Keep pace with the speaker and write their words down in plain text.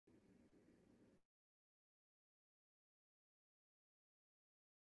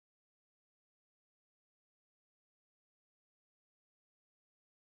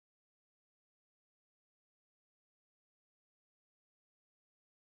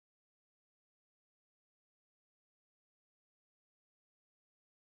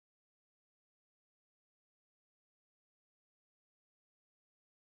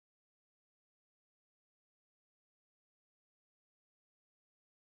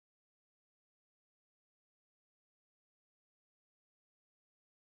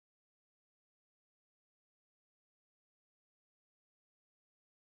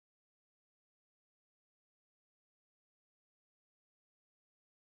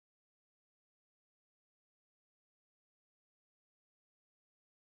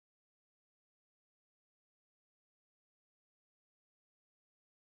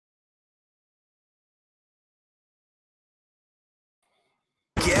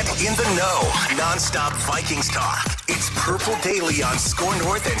In the know, nonstop Vikings talk. It's Purple Daily on Score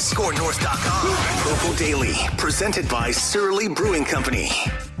North and ScoreNorth.com. Purple Daily, presented by Surly Brewing Company.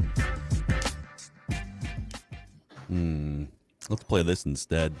 Let's play this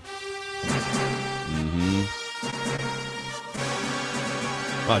instead.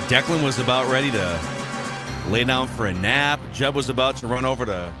 Declan was about ready to lay down for a nap. Jeb was about to run over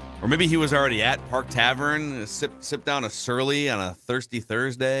to, or maybe he was already at Park Tavern, sip down a Surly on a thirsty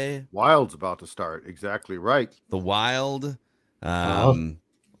Thursday. Wild's about to start. Exactly right. The Wild.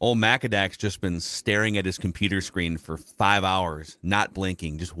 Old Macadac's just been staring at his computer screen for 5 hours, not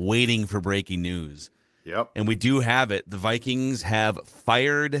blinking, just waiting for breaking news. Yep. And we do have it. The Vikings have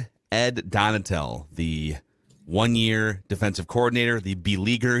fired Ed Donatel, the one-year defensive coordinator, the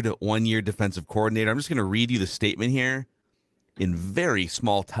beleaguered one-year defensive coordinator. I'm just going to read you the statement here in very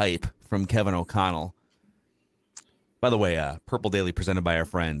small type from Kevin O'Connell. By the way, Purple Daily presented by our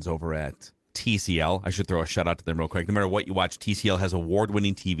friends over at TCL. I should throw a shout out to them real quick. No matter what you watch, TCL has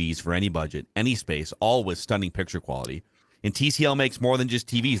award-winning TVs for any budget, any space, all with stunning picture quality. And TCL makes more than just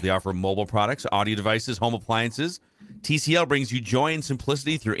TVs. They offer mobile products, audio devices, home appliances. TCL brings you joy and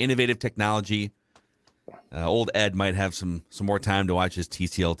simplicity through innovative technology. Old Ed might have some more time to watch his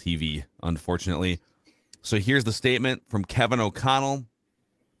TCL TV, unfortunately. So here's the statement from Kevin O'Connell.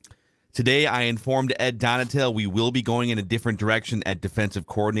 Today, I informed Ed Donatel we will be going in a different direction at defensive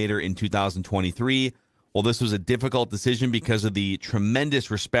coordinator in 2023. While this was a difficult decision because of the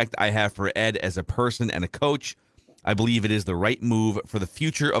tremendous respect I have for Ed as a person and a coach, I believe it is the right move for the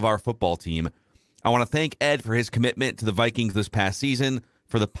future of our football team. I want to thank Ed for his commitment to the Vikings this past season,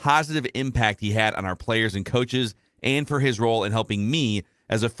 for the positive impact he had on our players and coaches, and for his role in helping me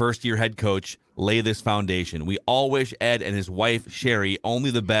as a first-year head coach lay this foundation. We all wish Ed and his wife, Sherry, only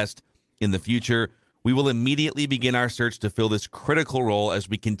the best in the future. We will immediately begin our search to fill this critical role as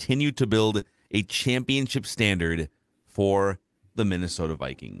we continue to build a championship standard for the Minnesota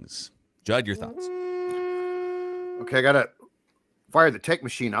Vikings. Judd, your thoughts? Okay, I got to fire the tape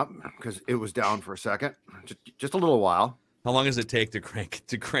machine up because it was down for a second. Just a little while. How long does it take to crank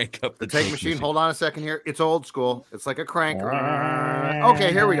up the tape machine? Hold on a second here. It's old school. It's like a crank.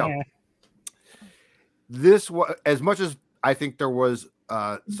 Okay, here we go. This was, as much as I think there was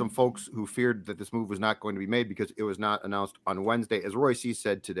some folks who feared that this move was not going to be made because it was not announced on Wednesday, as Roy C.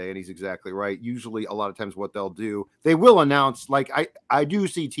 said today, and he's exactly right. Usually, a lot of times what they'll do, they will announce, like I do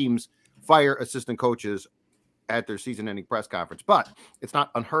see teams fire assistant coaches at their season-ending press conference, but it's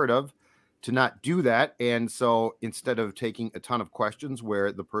not unheard of to not do that. And so instead of taking a ton of questions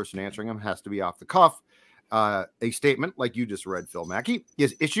where the person answering them has to be off the cuff, a statement like you just read, Phil Mackey,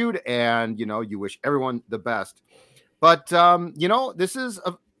 is issued, and you wish everyone the best. But this is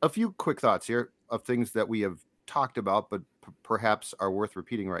a few quick thoughts here of things that we have talked about, but perhaps are worth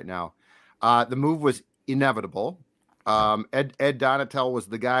repeating right now. The move was inevitable. Ed Donatel was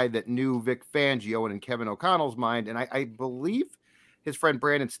the guy that knew Vic Fangio, and in Kevin O'Connell's mind, and I believe his friend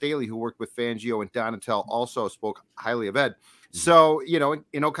Brandon Staley, who worked with Fangio and Donatel, also spoke highly of Ed. So,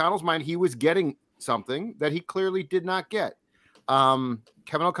 in O'Connell's mind, he was getting something that he clearly did not get. Kevin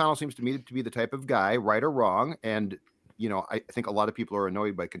O'Connell seems to me to be the type of guy, right or wrong, and I think a lot of people are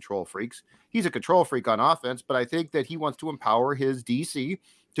annoyed by control freaks. He's a control freak on offense, but I think that he wants to empower his DC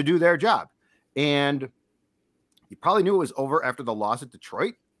to do their job. And he probably knew it was over after the loss at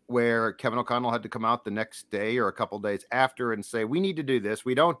Detroit, where Kevin O'Connell had to come out the next day or a couple days after and say, we need to do this.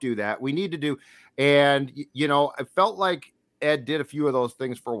 We don't do that. We need to do. And, I felt like Ed did a few of those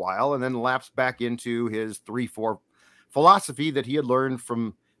things for a while and then lapsed back into his 3-4 philosophy that he had learned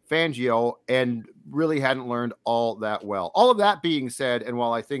from Fangio and really hadn't learned all that well. All of that being said, and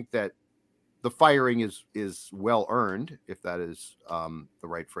while I think that the firing is well earned, if that is the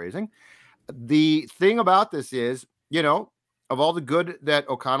right phrasing, the thing about this is, of all the good that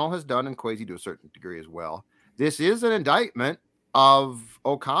O'Connell has done, and Kwesi to a certain degree as well, this is an indictment of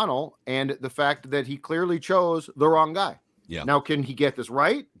O'Connell and the fact that he clearly chose the wrong guy. Yeah. Now, can he get this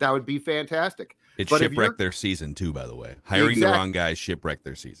right? That would be fantastic. It shipwrecked their season too, by the way. Hiring the wrong guy shipwrecked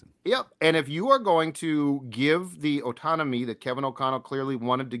their season. Yep. And if you are going to give the autonomy that Kevin O'Connell clearly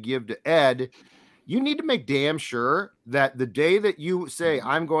wanted to give to Ed, you need to make damn sure that the day that you say,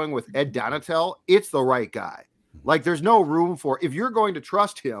 I'm going with Ed Donatel, it's the right guy. Like, there's no room for, if you're going to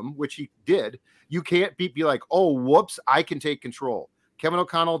trust him, which he did, you can't be like, oh, whoops, I can take control. Kevin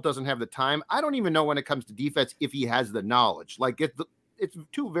O'Connell doesn't have the time. I don't even know when it comes to defense if he has the knowledge. Like, it's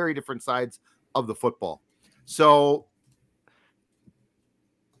two very different sides of the football. So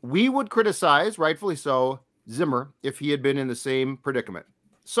we would criticize, rightfully so, Zimmer if he had been in the same predicament.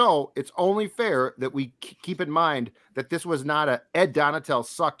 So it's only fair that we keep in mind that this was not a Ed Donatel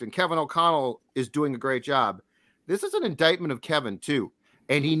sucked and Kevin O'Connell is doing a great job. This is an indictment of Kevin too.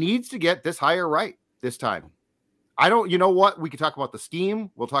 And he needs to get this hire right this time. You know what? We can talk about the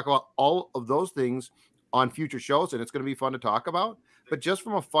scheme. We'll talk about all of those things on future shows, and it's going to be fun to talk about. But just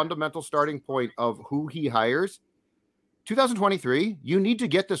from a fundamental starting point of who he hires, 2023, you need to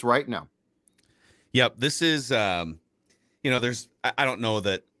get this right now. Yep. This is, I don't know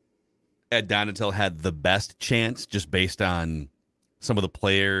that Ed Donatel had the best chance just based on some of the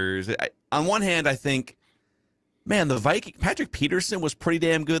players. On one hand, I think, man, the Viking Patrick Peterson was pretty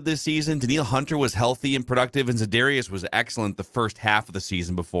damn good this season. Daniil Hunter was healthy and productive, and Zadarius was excellent the first half of the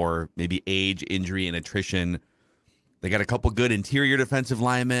season before maybe age, injury, and attrition. They got a couple good interior defensive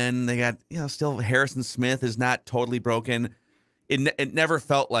linemen. They got, still Harrison Smith is not totally broken. It never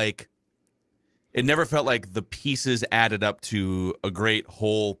felt like the pieces added up to a great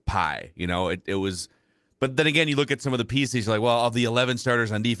whole pie. It was, but then again, you look at some of the pieces, you're like, well, of the 11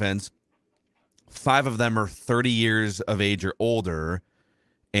 starters on defense, 5 of them are 30 years of age or older,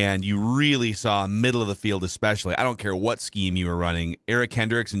 and you really saw middle of the field especially. I don't care what scheme you were running. Eric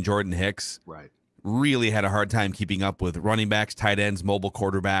Hendricks and Jordan Hicks really had a hard time keeping up with running backs, tight ends, mobile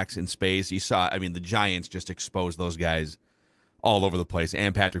quarterbacks in space. You saw, the Giants just exposed those guys all over the place,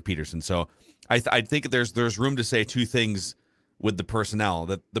 and Patrick Peterson. So I think there's room to say two things with the personnel,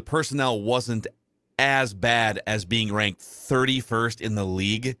 that the personnel wasn't as bad as being ranked 31st in the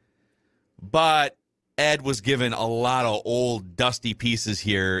league, but Ed was given a lot of old, dusty pieces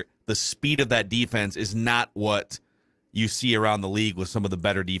here. The speed of that defense is not what you see around the league with some of the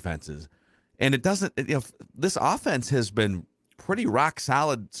better defenses. And it doesn't, this offense has been pretty rock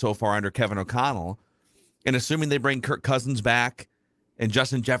solid so far under Kevin O'Connell. And assuming they bring Kirk Cousins back and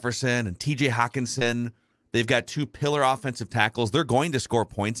Justin Jefferson and TJ Hawkinson, they've got 2 pillar offensive tackles. They're going to score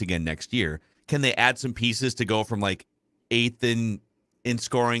points again next year. Can they add some pieces to go from like 8th in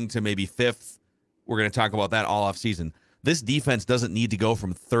scoring to maybe 5th? We're going to talk about that all off season. This defense doesn't need to go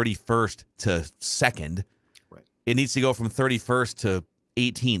from 31st to 2nd. Right. It needs to go from 31st to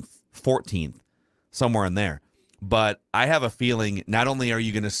 18th, 14th, somewhere in there. But I have a feeling not only are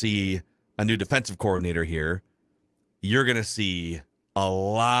you going to see a new defensive coordinator here, you're going to see a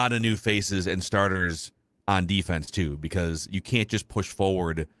lot of new faces and starters on defense too, because you can't just push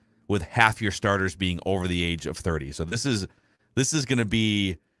forward with half your starters being over the age of 30. So this is going to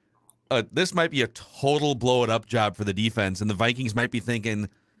be this might be a total blow it up job for the defense, and the Vikings might be thinking,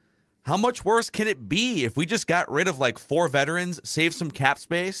 how much worse can it be if we just got rid of like 4 veterans, save some cap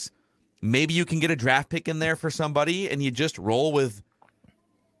space? Maybe you can get a draft pick in there for somebody, and you just roll with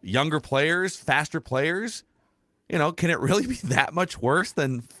younger players, faster players. Can it really be that much worse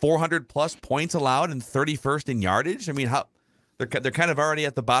than 400 plus points allowed and 31st in yardage? How they're kind of already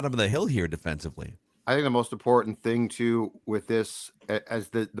at the bottom of the hill here defensively. I think the most important thing too with this, as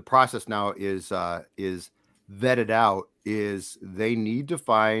the process now is vetted out, is they need to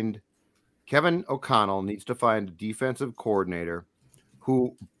find, Kevin O'Connell needs to find a defensive coordinator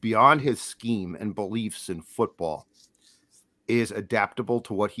who, beyond his scheme and beliefs in football, is adaptable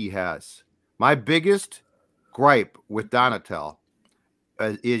to what he has. My biggest gripe with Donatel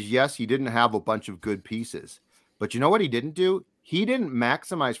is, yes, he didn't have a bunch of good pieces, but you know what he didn't do? He didn't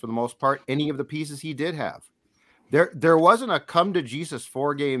maximize, for the most part, any of the pieces he did have. There wasn't a come to Jesus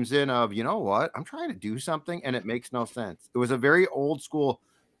 4 games in of, you know what, I'm trying to do something and it makes no sense. It was a very old school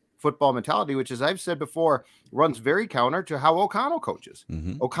football mentality, which, as I've said before, runs very counter to how O'Connell coaches.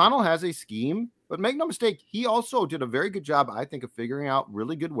 Mm-hmm. O'Connell has a scheme, but make no mistake, he also did a very good job, I think, of figuring out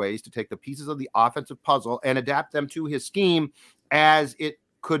really good ways to take the pieces of the offensive puzzle and adapt them to his scheme as it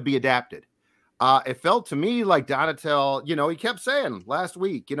could be adapted. It felt to me like Donatel, he kept saying last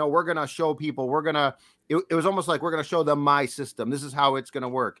week, we're going to show people, it was almost like we're going to show them my system. This is how it's going to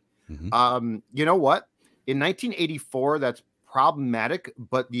work. Mm-hmm. You know what? In 1984, that's problematic,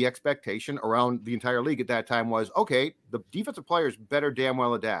 but the expectation around the entire league at that time was, okay, the defensive players better damn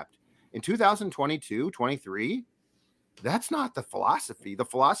well adapt. In 2022, 23, that's not the philosophy. The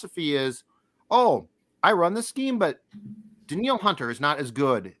philosophy is, oh, I run the scheme, but Daniil Hunter is not as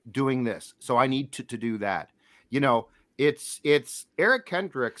good doing this, so I need to do that. It's Eric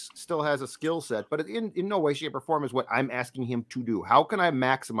Hendricks still has a skill set, but in no way, shape, or form is what I'm asking him to do. How can I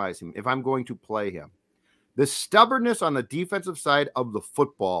maximize him if I'm going to play him? The stubbornness on the defensive side of the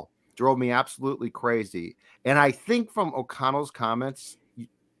football drove me absolutely crazy. And I think from O'Connell's comments,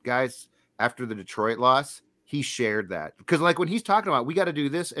 guys, after the Detroit loss, he shared that. Because like when he's talking about, we got to do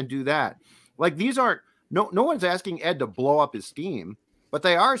this and do that. Like these aren't, no one's asking Ed to blow up his scheme. but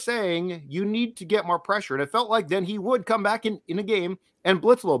they are saying you need to get more pressure. And it felt like then he would come back in a game and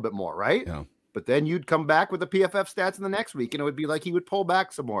blitz a little bit more, right? Yeah. But then you'd come back with the PFF stats in the next week, and it would be like he would pull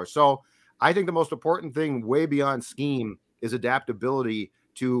back some more. So I think the most important thing way beyond scheme is adaptability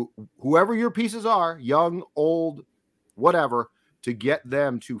to whoever your pieces are, young, old, whatever, to get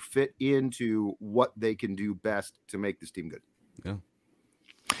them to fit into what they can do best to make this team good. Yeah.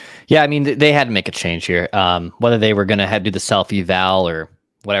 Yeah, I mean, they had to make a change here. Whether they were going to do the self-eval or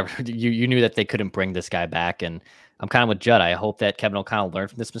whatever, you knew that they couldn't bring this guy back. And I'm kind of with Judd. I hope that Kevin O'Connell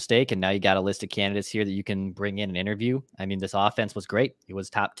learned from this mistake, and now you got a list of candidates here that you can bring in and interview. I mean, this offense was great. It was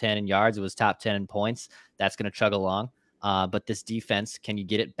top 10 in yards. It was top 10 in points. That's going to chug along. But this defense, can you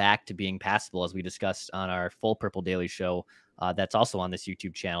get it back to being passable, as we discussed on our Full Purple Daily show? That's also on this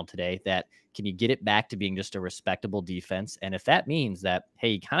YouTube channel today. That can you get it back to being just a respectable defense? And if that means that,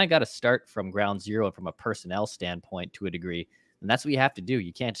 hey, you kind of got to start from ground zero from a personnel standpoint to a degree, then that's what you have to do.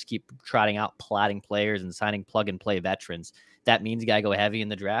 You can't just keep trotting out plotting players and signing plug and play veterans. That means you got to go heavy in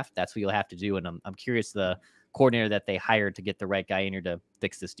the draft. That's what you'll have to do. And I'm curious the coordinator that they hired to get the right guy in here to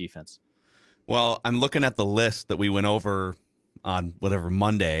fix this defense. Well, I'm looking at the list that we went over on whatever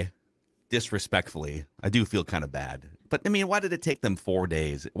Monday. Disrespectfully, I do feel kind of bad. But I mean, why did it take them 4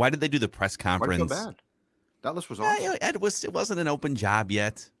 days? Why did they do the press conference? Why do you feel bad? That list was awesome. Yeah, it wasn't an open job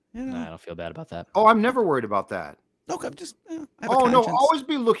yet. You know? No, I don't feel bad about that. Oh, I'm never worried about that. Look, I'm just. I have Oh, a no, conscience. always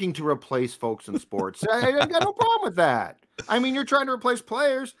be looking to replace folks in sports. I got no problem with that. I mean, you're trying to replace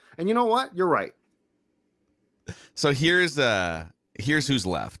players, and you know what? You're right. So here's who's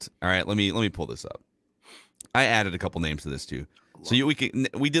left. All right, let me pull this up. I added a couple names to this too. So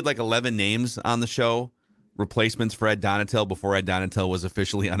we did like 11 names on the show, replacements for Ed Donatel before Ed Donatel was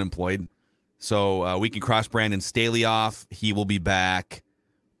officially unemployed. So we can cross Brandon Staley off. He will be back.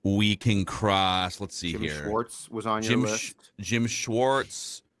 We can cross. Let's see Jim here. Schwartz was on your list. Jim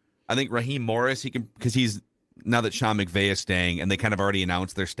Schwartz. I think Raheem Morris. He can, because he's now that Sean McVay is staying, and they kind of already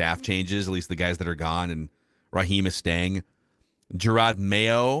announced their staff changes. At least the guys that are gone, and Raheem is staying. Gerard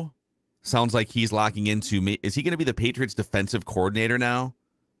Mayo. Sounds like he's locking into. Is he going to be the Patriots' defensive coordinator now?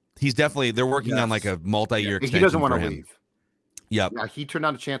 He's definitely. They're working on like a multi-year extension. He doesn't want for to him. leave. Yep. Yeah, he turned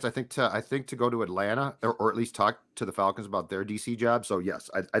down a chance. I think to go to Atlanta or at least talk to the Falcons about their DC job. So yes,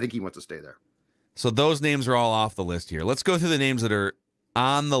 I think he wants to stay there. So those names are all off the list here. Let's go through the names that are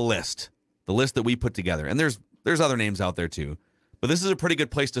on the list that we put together. And there's other names out there too, but this is a pretty good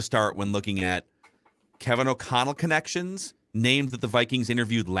place to start when looking at Kevin O'Connell connections. Names that the Vikings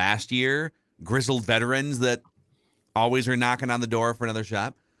interviewed last year, grizzled veterans that always are knocking on the door for another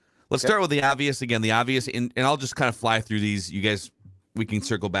shot. Let's start with the obvious again. The obvious, and I'll just kind of fly through these. You guys, we can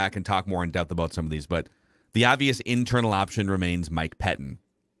circle back and talk more in depth about some of these. But the obvious internal option remains Mike Pettin.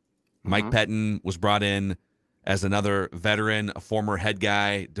 Mike Pettin was brought in as another veteran, a former head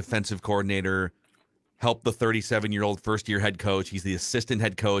guy, defensive coordinator, helped the 37-year-old first-year head coach. He's the assistant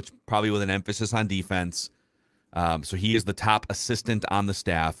head coach, probably with an emphasis on defense. So he is the top assistant on the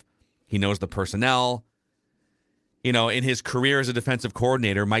staff. He knows the personnel. You know, in his career as a defensive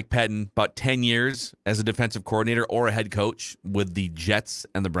coordinator, Mike Pettin, about 10 years as a defensive coordinator or a head coach with the Jets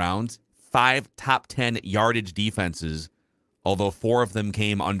and the Browns, 5 top 10 yardage defenses, although 4 of them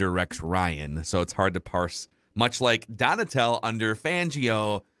came under Rex Ryan. So it's hard to parse. Much like Donatel under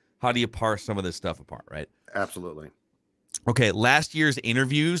Fangio, how do you parse some of this stuff apart, right? Absolutely. Okay, last year's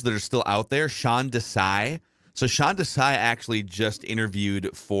interviews that are still out there, Sean Desai. So Sean Desai actually just interviewed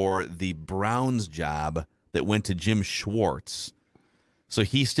for the Browns job that went to Jim Schwartz. So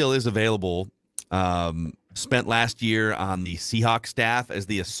he still is available. Spent last year on the Seahawks staff as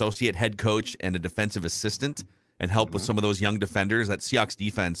the associate head coach and a defensive assistant and helped with some of those young defenders. That Seahawks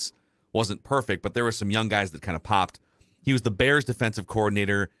defense wasn't perfect, but there were some young guys that kind of popped. He was the Bears defensive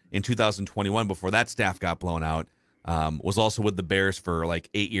coordinator in 2021 before that staff got blown out. Was also with the Bears for like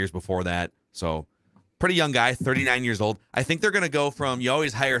 8 years before that. So pretty young guy, 39 years old. I think they're going to go from, you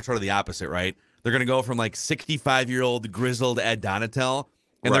always hire sort of the opposite, right? They're going to go from like 65-year-old grizzled Ed Donatel,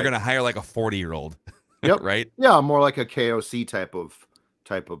 and they're going to hire like a 40-year-old. Yep. Right? Yeah, more like a KOC type of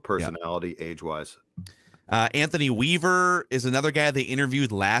personality, age-wise. Anthony Weaver is another guy they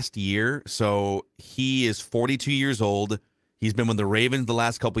interviewed last year. So he is 42 years old. He's been with the Ravens the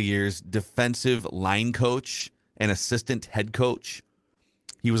last couple of years, defensive line coach and assistant head coach.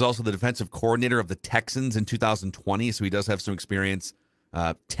 He was also the defensive coordinator of the Texans in 2020, so he does have some experience.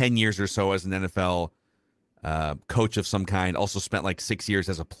 10 years or so as an NFL coach of some kind. Also spent like 6 years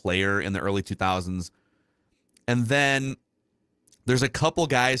as a player in the early 2000s. And then there's a couple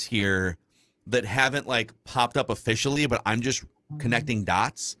guys here that haven't like popped up officially, but I'm just connecting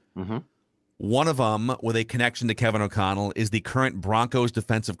dots. One of them, with a connection to Kevin O'Connell, is the current Broncos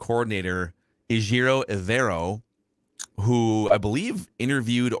defensive coordinator, Ejiro Evero, who I believe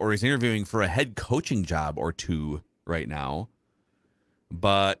interviewed or is interviewing for a head coaching job or two right now.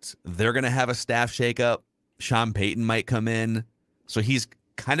 But they're going to have a staff shakeup. Sean Payton might come in. So he's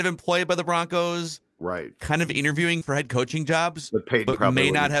kind of employed by the Broncos, Right. kind of interviewing for head coaching jobs, But Payton but probably may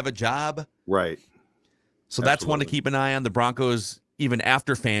not wouldn't. have a job. Right. So that's one to Absolutely. keep an eye on. The Broncos, even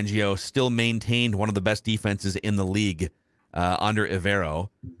after Fangio, still maintained one of the best defenses in the league under Evero.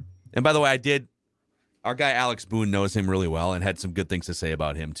 And by the way, our guy Alex Boone knows him really well and had some good things to say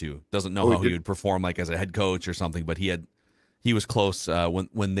about him too. Doesn't know how he would perform like as a head coach or something, but he was close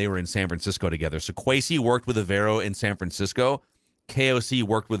when they were in San Francisco together. So Kwesi worked with Evero in San Francisco. KOC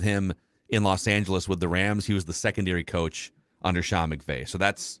worked with him in Los Angeles with the Rams. He was the secondary coach under Sean McVay. So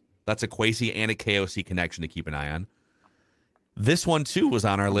that's a Kwesi and a KOC connection to keep an eye on. This one, too, was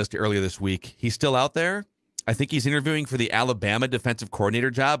on our list earlier this week. He's still out there. I think he's interviewing for the Alabama defensive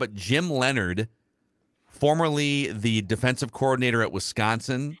coordinator job. But Jim Leonard, formerly the defensive coordinator at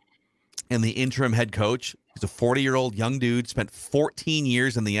Wisconsin and the interim head coach, he's a 40-year-old young dude, spent 14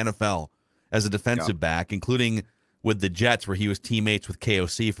 years in the NFL as a defensive back, including with the Jets, where he was teammates with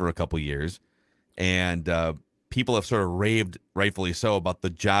KOC for a couple years. And people have sort of raved, rightfully so, about the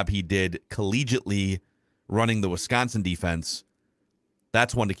job he did collegiately running the Wisconsin defense.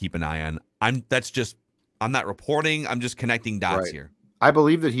 That's one to keep an eye on. I'm not reporting. I'm just connecting dots here. I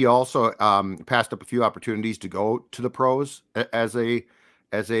believe that he also passed up a few opportunities to go to the pros as a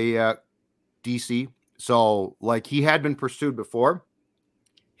DC. So like he had been pursued before.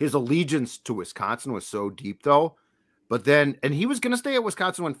 His allegiance to Wisconsin was so deep though. But then, and he was going to stay at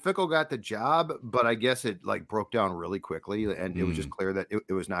Wisconsin when Fickle got the job, but I guess it like broke down really quickly, and it was just clear that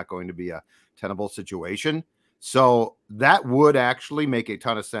it was not going to be a tenable situation. So that would actually make a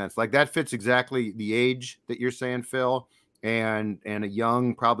ton of sense. Like that fits exactly the age that you're saying, Phil, and a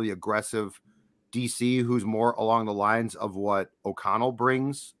young, probably aggressive DC who's more along the lines of what O'Connell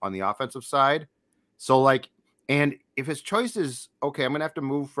brings on the offensive side. So like, and if his choice is, okay, I'm going to have to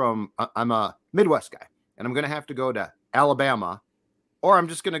move from, I'm a Midwest guy, and I'm going to have to go to Alabama, or I'm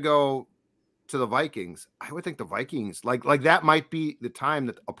just going to go to the Vikings. I would think the Vikings, like that might be the time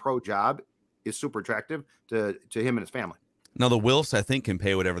that a pro job is super attractive to him and his family. Now, the Wilfs, I think, can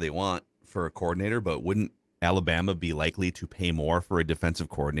pay whatever they want for a coordinator, but wouldn't Alabama be likely to pay more for a defensive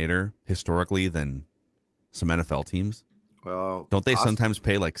coordinator historically than some NFL teams? Well, don't they sometimes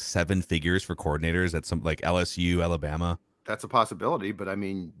pay like 7 figures for coordinators at some like LSU, Alabama? That's a possibility, but I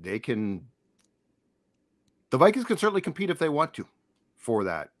mean, the Vikings can certainly compete if they want to for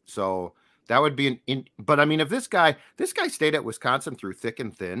that. So that would be but I mean, if this guy stayed at Wisconsin through thick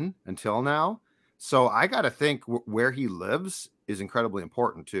and thin until now. So I got to think where he lives is incredibly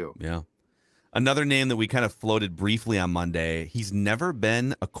important too. Yeah. Another name that we kind of floated briefly on Monday. He's never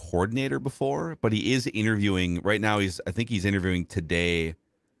been a coordinator before, but he is interviewing right now. I think he's interviewing today,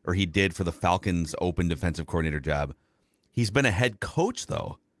 or he did for the Falcons open defensive coordinator job. He's been a head coach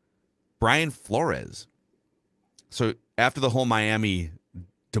though. Brian Flores. So after the whole Miami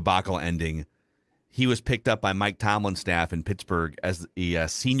debacle ending, he was picked up by Mike Tomlin's staff in Pittsburgh as the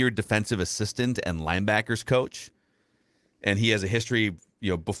senior defensive assistant and linebackers coach. And he has a history,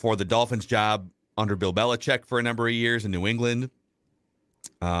 before the Dolphins job under Bill Belichick for a number of years in New England.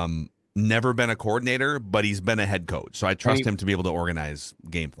 Never been a coordinator, but he's been a head coach. So I trust him to be able to organize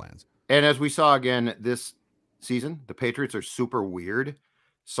game plans. And as we saw again this season, the Patriots are super weird.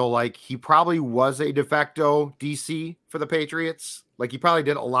 So like he probably was a de facto DC for the Patriots. Like he probably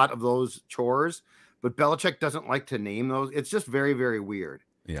did a lot of those chores, but Belichick doesn't like to name those. It's just very, very weird.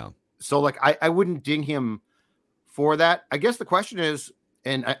 Yeah. So like I wouldn't ding him for that. I guess the question is,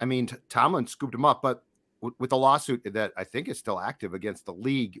 and I mean, Tomlin scooped him up, but with the lawsuit that I think is still active against the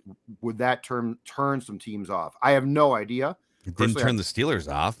league, would that turn some teams off? I have no idea. It didn't turn the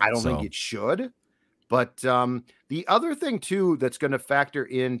Steelers off. I don't think it should. But the other thing, too, that's going to factor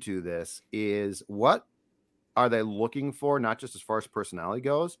into this is what are they looking for, not just as far as personality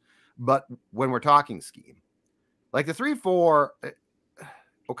goes, but when we're talking scheme. Like the 3-4,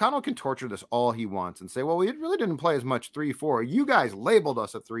 O'Connell can torture this all he wants and say, well, we really didn't play as much 3-4. You guys labeled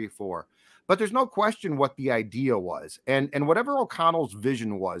us a 3-4. But there's no question what the idea was. And whatever O'Connell's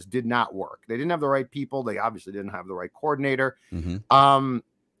vision was did not work. They didn't have the right people. They obviously didn't have the right coordinator. Mm-hmm.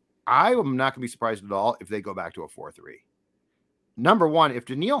 I am not going to be surprised at all if they go back to a 4-3. Number one, if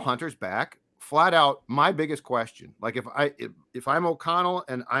Danielle Hunter's back, flat out, my biggest question, like if I'm O'Connell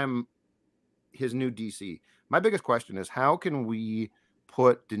and I'm his new DC, my biggest question is how can we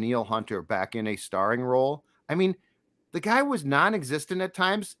put Danielle Hunter back in a starring role? I mean, the guy was non-existent at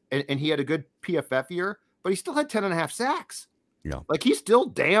times, and he had a good PFF year, but he still had 10.5 sacks. Yeah. Like, he's still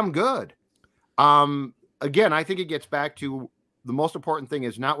damn good. Again, I think it gets back to the most important thing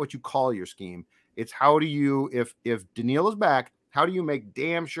is not what you call your scheme. It's how do you, if Daniil is back, how do you make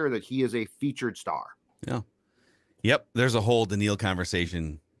damn sure that he is a featured star? Yeah. Yep. There's a whole Daniil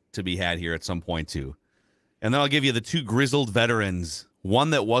conversation to be had here at some point too. And then I'll give you the two grizzled veterans, one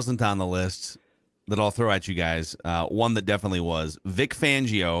that wasn't on the list that I'll throw at you guys. One that definitely was. Vic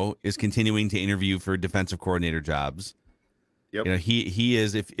Fangio is continuing to interview for defensive coordinator jobs. Yep. You know, he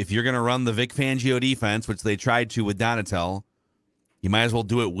is, if you're going to run the Vic Fangio defense, which they tried to with Donatel, you might as well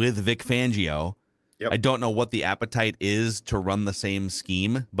do it with Vic Fangio. Yep. I don't know what the appetite is to run the same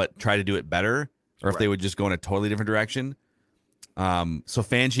scheme, but try to do it better, or if they would just go in a totally different direction. So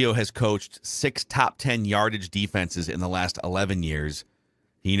Fangio has coached 6 top 10 yardage defenses in the last 11 years.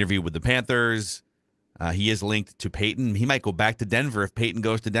 He interviewed with the Panthers. He is linked to Peyton. He might go back to Denver if Peyton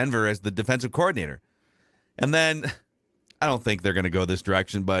goes to Denver as the defensive coordinator. And then I don't think they're going to go this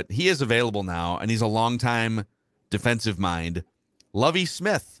direction, but he is available now, and he's a longtime defensive mind. Lovie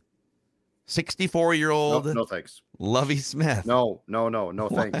Smith, 64-year-old. No, thanks. Lovie Smith. No,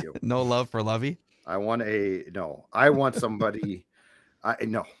 thank you. No love for Lovie? I want somebody.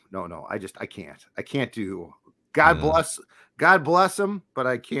 No. I can't do. God bless him, but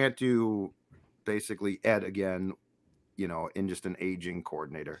I can't do basically Ed again, in just an aging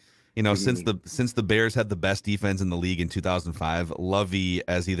coordinator. Since the Bears had the best defense in the league in 2005, Lovie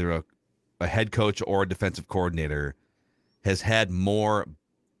as either a head coach or a defensive coordinator has had more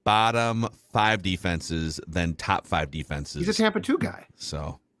bottom 5 defenses than top 5 defenses. He's a Tampa 2 guy.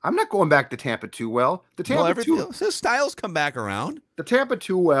 So I'm not going back to Tampa 2 well. The Tampa 2 his styles come back around. The Tampa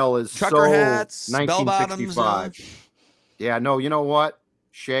 2 well is trucker so hats, 1965. bell bottoms. Yeah, no, you know what?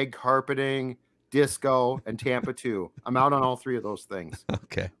 Shag carpeting, disco, and Tampa 2. I'm out on all 3 of those things.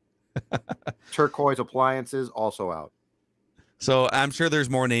 Okay. Turquoise appliances also out. So I'm sure there's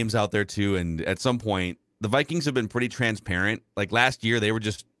more names out there too, and at some point the Vikings have been pretty transparent. Like last year, they were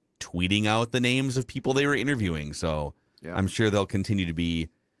just tweeting out the names of people they were interviewing. So yeah. I'm sure they'll continue to be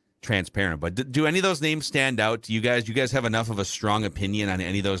transparent. But do any of those names stand out to you guys? Do you guys have enough of a strong opinion on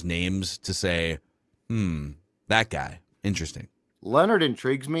any of those names to say, that guy, interesting? Leonard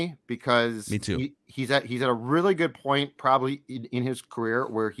intrigues me because me too. He's at a really good point probably in his career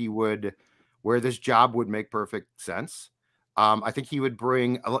where this job would make perfect sense. I think he would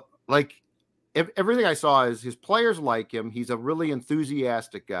bring everything I saw is his players like him. He's a really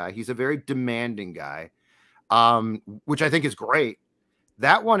enthusiastic guy. He's a very demanding guy, which I think is great.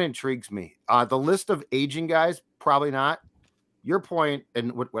 That one intrigues me. The list of aging guys, probably not. Your point,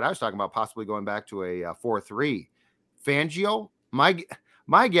 and what I was talking about, possibly going back to a 4-3. Fangio,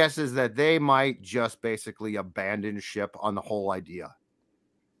 my guess is that they might just basically abandon ship on the whole idea.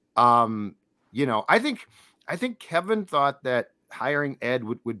 I think Kevin thought that hiring Ed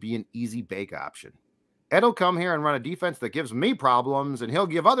would be an easy bake option. Ed will come here and run a defense that gives me problems, and he'll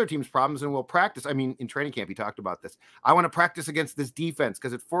give other teams problems, and we'll practice. I mean, in training camp, he talked about this. I want to practice against this defense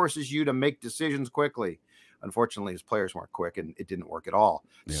because it forces you to make decisions quickly. Unfortunately, his players weren't quick, and it didn't work at all.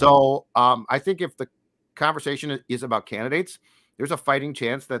 Yeah. So I think if the conversation is about candidates, there's a fighting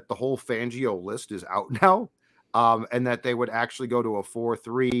chance that the whole Fangio list is out now. And that they would actually go to a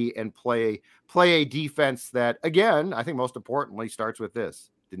 4-3 and play a defense that, again, I think most importantly starts with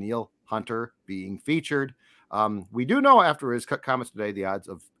this: Daniil Hunter being featured. We do know after his comments today, the odds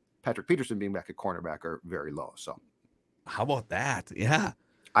of Patrick Peterson being back at cornerback are very low. So how about that? Yeah.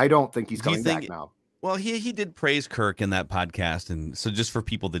 I don't think he's coming back now. Well, he did praise Kirk in that podcast. And so just for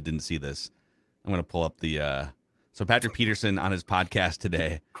people that didn't see this, I'm going to pull up so Patrick Peterson on his podcast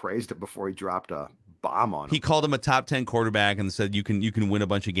today praised it before he dropped a bomb on him. He called him a top 10 quarterback and said you can win a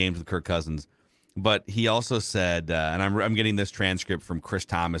bunch of games with Kirk Cousins. But he also said, and I'm getting this transcript from Chris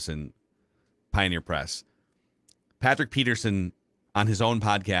Thomas and Pioneer Press. Patrick Peterson on his own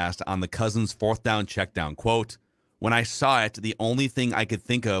podcast on the Cousins 4th down check down, quote, "When I saw it, the only thing I could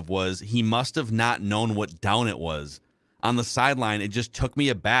think of was he must have not known what down it was. On the sideline, it just took me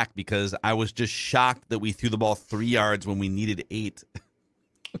aback because I was just shocked that we threw the ball 3 yards when we needed 8.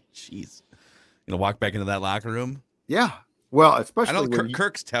 Jeez. Walk back into that locker room. Yeah. Well, especially I know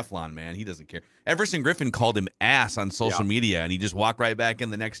Kirk's Teflon, man. He doesn't care. Everson Griffin called him ass on social media, and he just walked right back in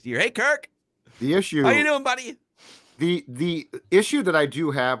the next year. Hey, Kirk. The issue. How you doing, buddy? The issue that I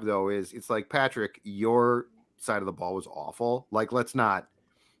do have though is it's like, Patrick, your side of the ball was awful. Like, let's not.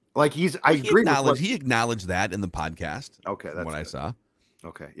 Like he acknowledged that in the podcast. Okay, that's what I saw.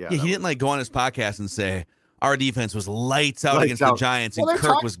 Okay, yeah. He didn't go on his podcast and say our defense was lights out against the Giants and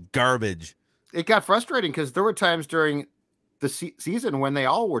Kirk was garbage. it got frustrating because there were times during the season when they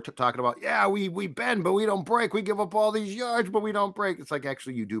all were talking about, yeah, we bend, but we don't break. We give up all these yards, but we don't break. It's like,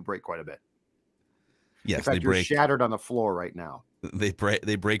 actually, you do break quite a bit. Yes, in fact, you're shattered on the floor right now. They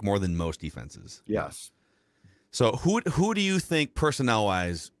break more than most defenses. Yes. So who do you think personnel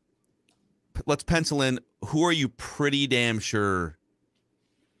wise? Let's pencil in. Who are you pretty damn sure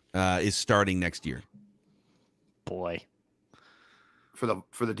is starting next year? Boy,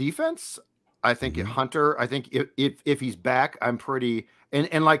 for the defense, I think Hunter. I think if he's back, I'm pretty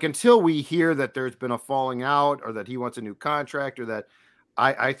and like until we hear that there's been a falling out or that he wants a new contract or that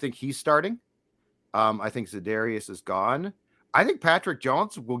I think he's starting. I think Za'Darius is gone. I think Patrick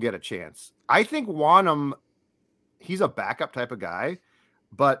Jones will get a chance. I think Wanham, he's a backup type of guy,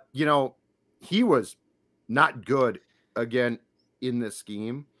 but he was not good again in this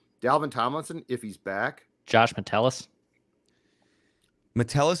scheme. Dalvin Tomlinson, if he's back. Josh Metellus.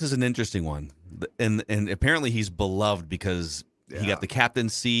 Metellus is an interesting one, and apparently he's beloved because he got the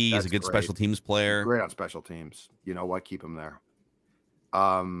captaincy. He's a good special teams player. Great on special teams. You know what? Keep him there.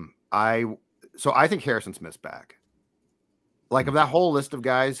 I think Harrison Smith's back. Like of that whole list of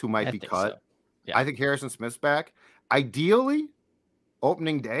guys who might be cut, so. I think Harrison Smith's back. Ideally,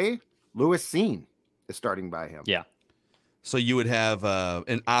 opening day, Lewis Cine is starting by him. Yeah. So you would have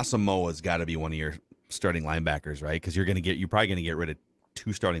and Asamoah's got to be one of your starting linebackers, right? Because you're probably gonna get rid of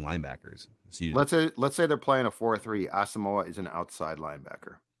 2 starting linebackers. So let's say they're playing a 4-3. Asamoah is an outside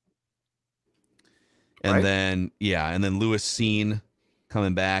linebacker. And right? then Lewis Cine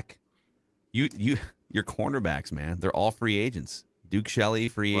coming back. Your cornerbacks, man, they're all free agents. Duke Shelley,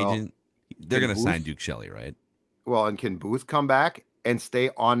 free agent. They're going to sign Duke Shelley, right? Well, and can Booth come back and stay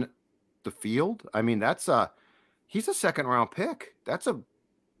on the field? I mean, he's a 2nd-round pick. That's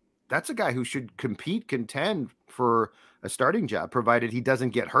a guy who should contend for a starting job, provided he doesn't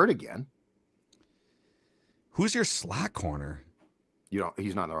get hurt again. Who's your slot corner?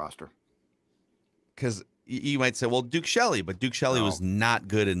 He's not on the roster. Because you might say, well, Duke Shelley, but Duke Shelley was not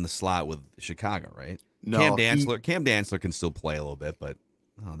good in the slot with Chicago, right? No, Cam Dantzler can still play a little bit, but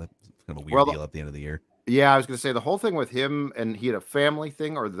that's kind of a weird deal at the end of the year. Yeah, I was going to say the whole thing with him, and he had a family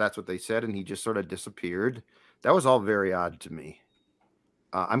thing, or that's what they said, and he just sort of disappeared. That was all very odd to me.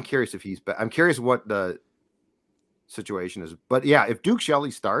 I'm curious if he's back. I'm curious what the situation is. But yeah, if Duke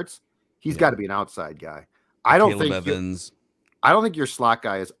Shelley starts, he's got to be an outside guy. I don't think your slot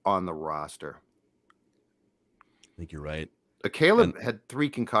guy is on the roster. I think you're right. Caleb had 3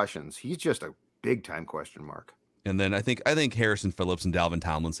 concussions. He's just a big time question mark. And then I think Harrison Phillips and Dalvin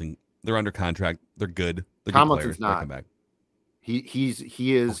Tomlinson, they're under contract. They're good. They're Tomlinson's good players. not. Back. He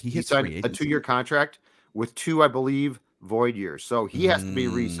signed a 2-year contract with 2, I believe, void years. So he has to be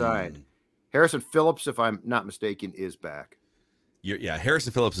re-signed. Harrison Phillips, if I'm not mistaken, is back.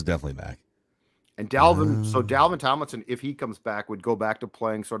 Harrison Phillips is definitely back. And Dalvin Tomlinson, if he comes back, would go back to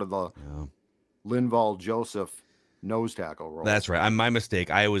playing sort of the Linval Joseph nose tackle role. That's right. My mistake.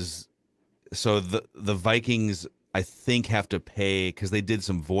 The Vikings, I think, have to pay because they did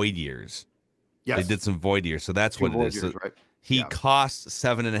some void years. Yes. They did some void years. So that's what it is. So right? He costs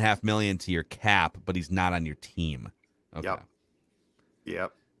 $7.5 million to your cap, but he's not on your team. Okay.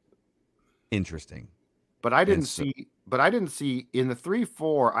 Yep. Interesting. But I didn't see in the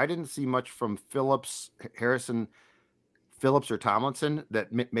 3-4, I didn't see much from Harrison Phillips or Tomlinson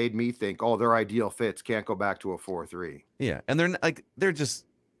that made me think, oh, they're ideal fits. Can't go back to a 4-3. Yeah. And they're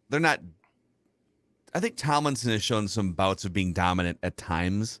not. I think Tomlinson has shown some bouts of being dominant at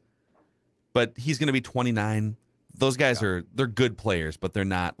times, but he's going to be 29. Those guys they're good players, but they're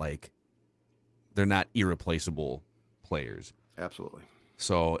not irreplaceable players. Absolutely.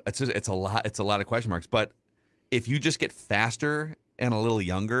 So it's a lot of question marks. But if you just get faster and a little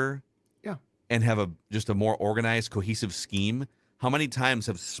younger, and have just a more organized, cohesive scheme, how many times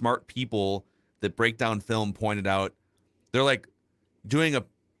have smart people that break down film pointed out they're like doing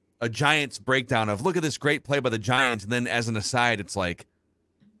a Giants breakdown of look at this great play by the Giants, and then as an aside, it's like,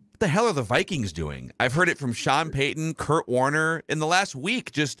 what the hell are the Vikings doing? I've heard it from Sean Payton, Kurt Warner in the last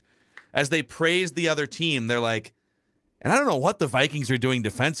week, just as they praised the other team. They're like, and I don't know what the Vikings are doing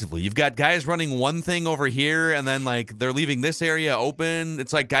defensively. You've got guys running one thing over here, and then like they're leaving this area open.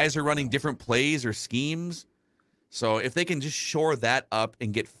 It's like guys are running different plays or schemes. So if they can just shore that up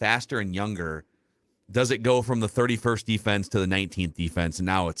and get faster and younger, does it go from the 31st defense to the 19th defense? And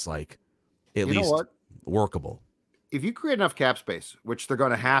now it's like at least workable. If you create enough cap space, which they're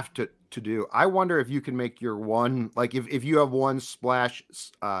going to have to do, I wonder if you can make your one, like if you have one splash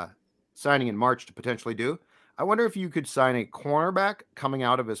signing in March to potentially do, I wonder if you could sign a cornerback coming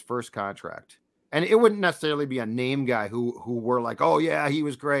out of his first contract. And it wouldn't necessarily be a name guy who were like, oh, yeah, he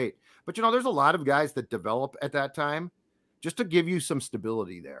was great. But, there's a lot of guys that develop at that time just to give you some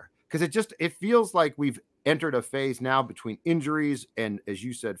stability there. Because it feels like we've entered a phase now between injuries and, as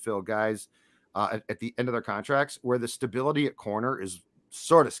you said, Phil, guys at the end of their contracts where the stability at corner is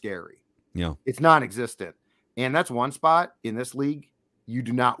sort of scary. Yeah. It's non-existent. And that's one spot in this league you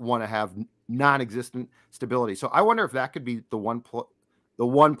do not want to have non-existent stability. So I wonder if that could be the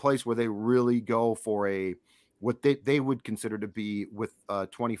one place where they really go for what they would consider to be with a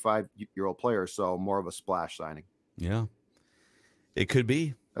 25-year-old player. So more of a splash signing. Yeah, it could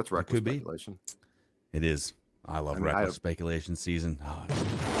be. That's reckless speculation. It is. I love reckless speculation season.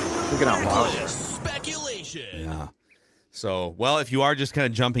 Thinking out loud. Speculation. Yeah. So, well, if you are just kind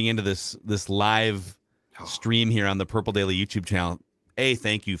of jumping into this live stream here on the Purple Daily YouTube channel,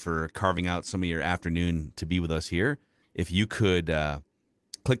 thank you for carving out some of your afternoon to be with us here. If you could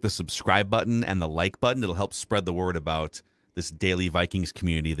click the subscribe button and the like button, it'll help spread the word about this daily Vikings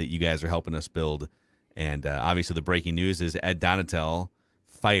community that you guys are helping us build. And obviously the breaking news is Ed Donatel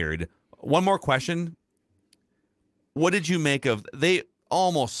fired. One more question. What did you make of, they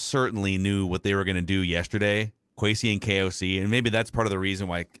almost certainly knew what they were going to do yesterday, Kwesi and KOC, and maybe that's part of the reason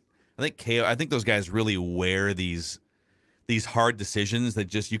why I think those guys really wear these hard decisions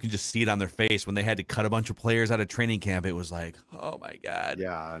that you can just see it on their face. When they had to cut a bunch of players out of training camp, it was like, oh my God.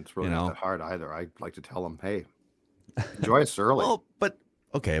 Yeah, it's really not that hard either. I like to tell them, hey, enjoy us early. Well, but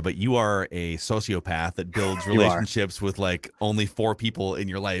you are a sociopath that builds relationships with like only 4 people in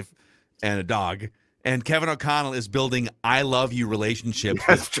your life and a dog. And Kevin O'Connell is building I love you relationships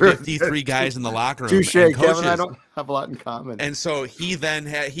with 53 guys in the locker room. Touche, Kevin and I don't have a lot in common. And so he then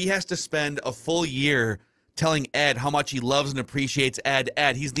he has to spend a full year telling Ed how much he loves and appreciates Ed.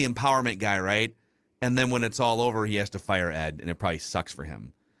 Ed, he's the empowerment guy, right? And then when it's all over, he has to fire Ed, and it probably sucks for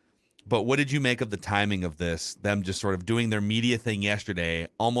him. But what did you make of the timing of this? Them just sort of doing their media thing yesterday,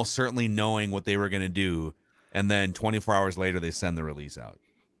 almost certainly knowing what they were going to do, and then 24 hours later, they send the release out.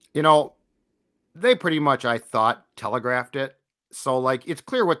 They pretty much, I thought, telegraphed it. So, like, it's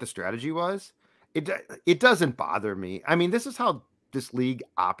clear what the strategy was. It doesn't bother me. I mean, this is how this league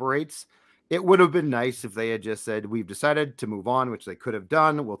operates. It would have been nice if they had just said, we've decided to move on, which they could have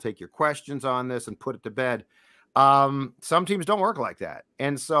done. We'll take your questions on this and put it to bed. Some teams don't work like that.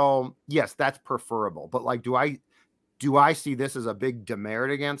 And so, yes, that's preferable. But, like, do I see this as a big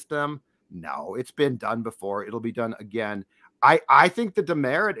demerit against them? No, it's been done before. It'll be done again. I think the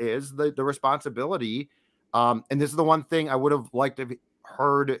demerit is the responsibility. And this is the one thing I would have liked to have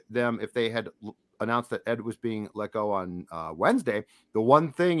heard them if they had announced that Ed was being let go on Wednesday. The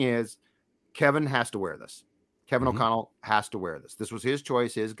one thing is Kevin has to wear this. Kevin O'Connell has to wear this. This was his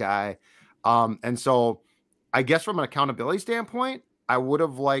choice, his guy. And so I guess from an accountability standpoint, I would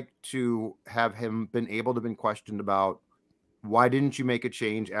have liked to have him been able to have been questioned about why didn't you make a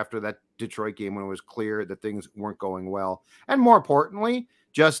change after that Detroit game when it was clear that things weren't going well? And more importantly,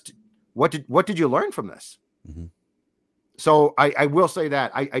 just what did you learn from this? Mm-hmm. So I will say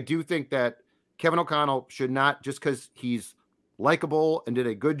that I do think that Kevin O'Connell should not, just because he's likable and did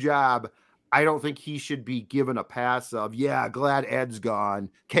a good job, I don't think he should be given a pass of, yeah, glad Ed's gone.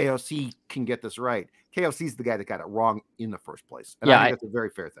 KOC can get this right. KOC's the guy that got it wrong in the first place. And I think that's a very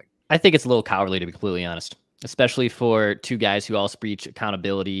fair thing. I think it's a little cowardly, to be completely honest, especially for 2 guys who all preach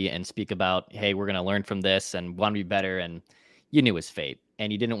accountability and speak about, hey, we're going to learn from this and want to be better. And you knew his fate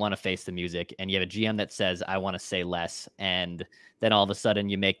and you didn't want to face the music. And you have a GM that says, I want to say less. And then all of a sudden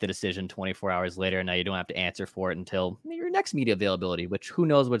you make the decision 24 hours later. And now you don't have to answer for it until your next media availability, which who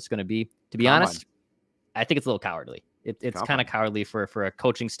knows what it's going to be. To be honest, I think it's a little cowardly. It's kind of cowardly for a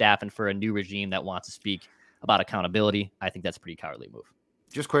coaching staff and for a new regime that wants to speak about accountability. I think that's a pretty cowardly move.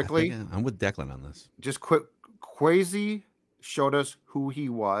 Just quickly, I'm with Declan on this. Just quick, Kwesi showed us who he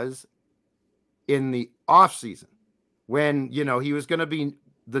was in the offseason when, he was going to be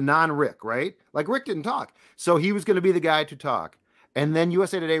the non-Rick, right? Like Rick didn't talk. So he was going to be the guy to talk. And then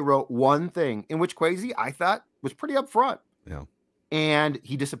USA Today wrote one thing in which Kwesi, I thought, was pretty upfront. Yeah. And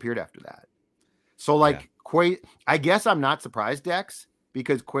he disappeared after that. So, I guess I'm not surprised, Dex,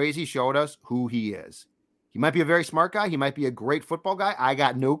 because Kwesi showed us who he is. He might be a very smart guy. He might be a great football guy. I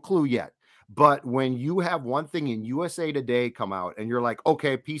got no clue yet. But when you have one thing in USA Today come out and you're like,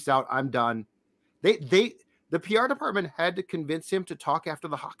 okay, peace out, I'm done. The PR department had to convince him to talk after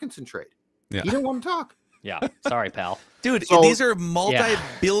the Hawkinson trade. Yeah. He didn't want to talk. Yeah. Sorry, pal. Dude, these are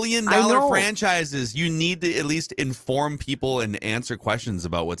multi-billion-dollar franchises. You need to at least inform people and answer questions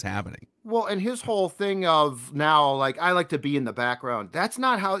about what's happening. Well, and his whole thing of now, like, I like to be in the background. That's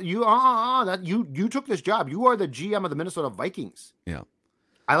not how you you took this job. You are the GM of the Minnesota Vikings. Yeah.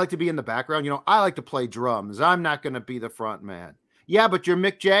 I like to be in the background. I like to play drums. I'm not going to be the front man. Yeah, but you're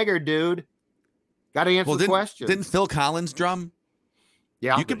Mick Jagger, dude. Got to answer the question. Didn't Phil Collins drum?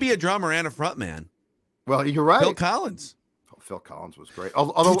 Yeah. You could be a drummer and a front man. Well, you're right. Phil Collins. Oh, Phil Collins was great.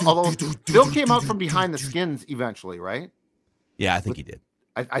 Although Phil came out from behind the Skins eventually, right? Yeah, I think he did.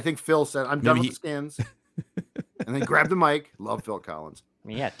 I think Phil said, I'm done with the Skins. And then grabbed the mic. Love Phil Collins. I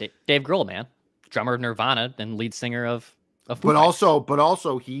mean, yeah, Dave Grohl, man. Drummer of Nirvana and lead singer of Foo But Fighters.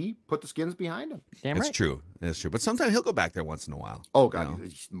 also he put the Skins behind him. Damn It's right. true. It's true. But sometimes he'll go back there once in a while. Oh, God. You know?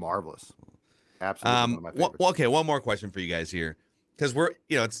 He's marvelous. Absolutely one of my favorites. Okay, one more question for you guys here.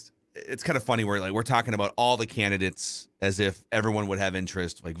 Because it's kind of funny we're talking about all the candidates as if everyone would have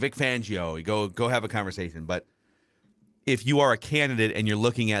interest. Like Vic Fangio, you go have a conversation. But if you are a candidate and you're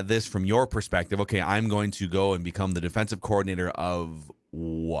looking at this from your perspective, okay, I'm going to go and become the defensive coordinator of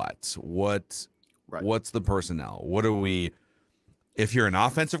what? Right. What's the personnel? What are we? If you're an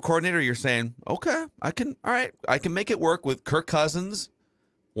offensive coordinator, you're saying, okay, I can make it work with Kirk Cousins,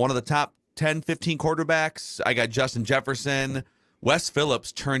 one of the top 10, 15 quarterbacks. I got Justin Jefferson. Wes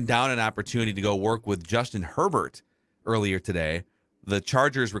Phillips turned down an opportunity to go work with Justin Herbert earlier today. The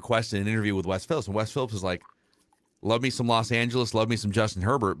Chargers requested an interview with Wes Phillips, and Wes Phillips was like, love me some Los Angeles, love me some Justin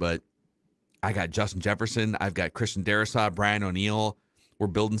Herbert, but I got Justin Jefferson. I've got Christian Darrisaw, Brian O'Neill. We're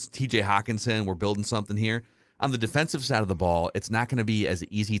building TJ Hawkinson. We're building something here. On the defensive side of the ball, it's not going to be as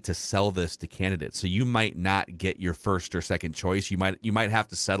easy to sell this to candidates. So you might not get your first or second choice. You might have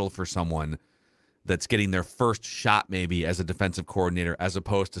to settle for someone that's getting their first shot maybe as a defensive coordinator, as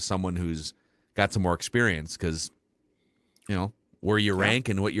opposed to someone who's got some more experience. Because where you rank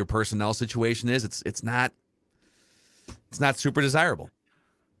and what your personnel situation is, it's not super desirable.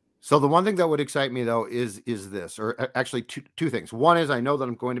 So the one thing that would excite me though is this, or actually two things. One is I know that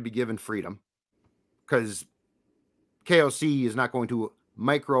I'm going to be given freedom because KOC is not going to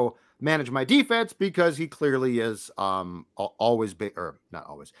micromanage my defense because he clearly is always or not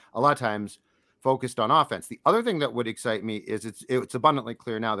always, a lot of times focused on offense. The other thing that would excite me is it's abundantly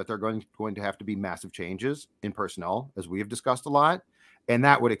clear now that they're going to have to be massive changes in personnel, as we have discussed a lot, and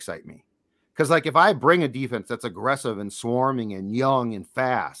that would excite me. Because like if I bring a defense that's aggressive and swarming and young and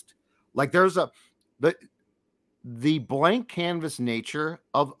fast, like there's the blank canvas nature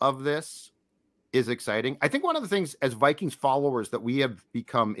of this is exciting. I think one of the things as Vikings followers that we have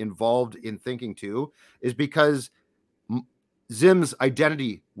become involved in thinking too is because Zim's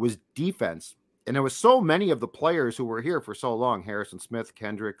identity was defense. And there was so many of the players who were here for so long, Harrison Smith,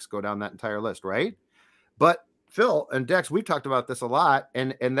 Kendricks, go down that entire list, right? But Phil and Dex, we've talked about this a lot.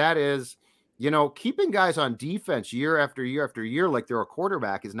 And that is, keeping guys on defense year after year after year, like they're a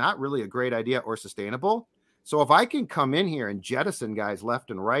quarterback, is not really a great idea or sustainable. So if I can come in here and jettison guys left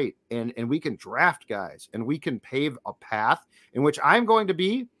and right, and we can draft guys and we can pave a path in which I'm going to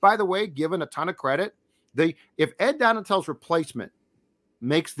be, by the way, given a ton of credit. If Ed Donatell's replacement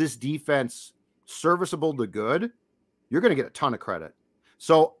makes this defense serviceable to good, you're going to get a ton of credit.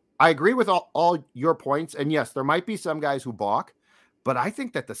 So I agree with all your points. And yes, there might be some guys who balk, but I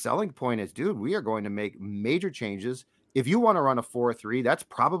think that the selling point is, dude, we are going to make major changes. If you want to run a 4-3, that's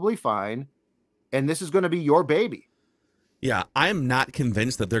probably fine. And this is going to be your baby. Yeah, I'm not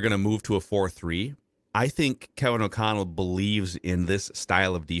convinced that they're going to move to a 4-3. I think Kevin O'Connell believes in this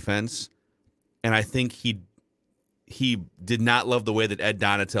style of defense. And I think he did not love the way that Ed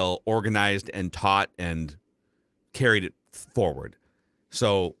Donatel organized and taught and carried it forward.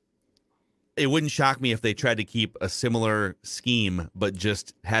 So it wouldn't shock me if they tried to keep a similar scheme, but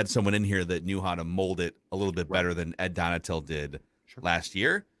just had someone in here that knew how to mold it a little bit better than Ed Donatel did last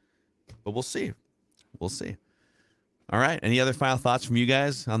year. But we'll see. We'll see. All right. Any other final thoughts from you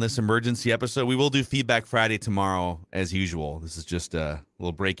guys on this emergency episode? We will do Feedback Friday tomorrow, as usual. This is just a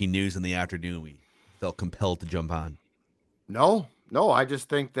little breaking news in the afternoon. We felt compelled to jump on. No. I just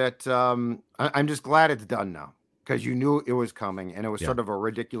think that I'm just glad it's done now because you knew it was coming, and it was sort of a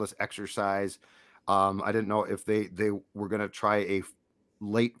ridiculous exercise. I didn't know if they were going to try a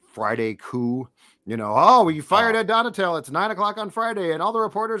late Friday coup, we fired Ed Donatel. It's 9:00 on Friday and all the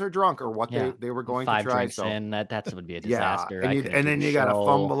reporters are drunk, or what they were going to try. 5 drinks in, that would be a disaster. And then you got to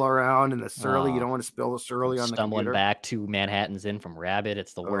fumble around in the surly. You don't want to spill the surly on the stumbling computer. Back to Manhattan's in from Rabbit.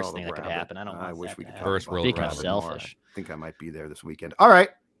 It's the worst thing that could happen. I wish we could talk First about world Speaking of Rabbit selfish. I think I might be there this weekend. All right.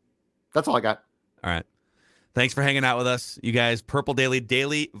 That's all I got. All right. Thanks for hanging out with us, you guys. Purple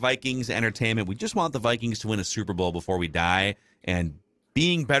Daily Vikings entertainment. We just want the Vikings to win a Super Bowl before we die, and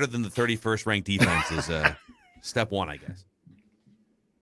being better than the 31st ranked defense is step one, I guess.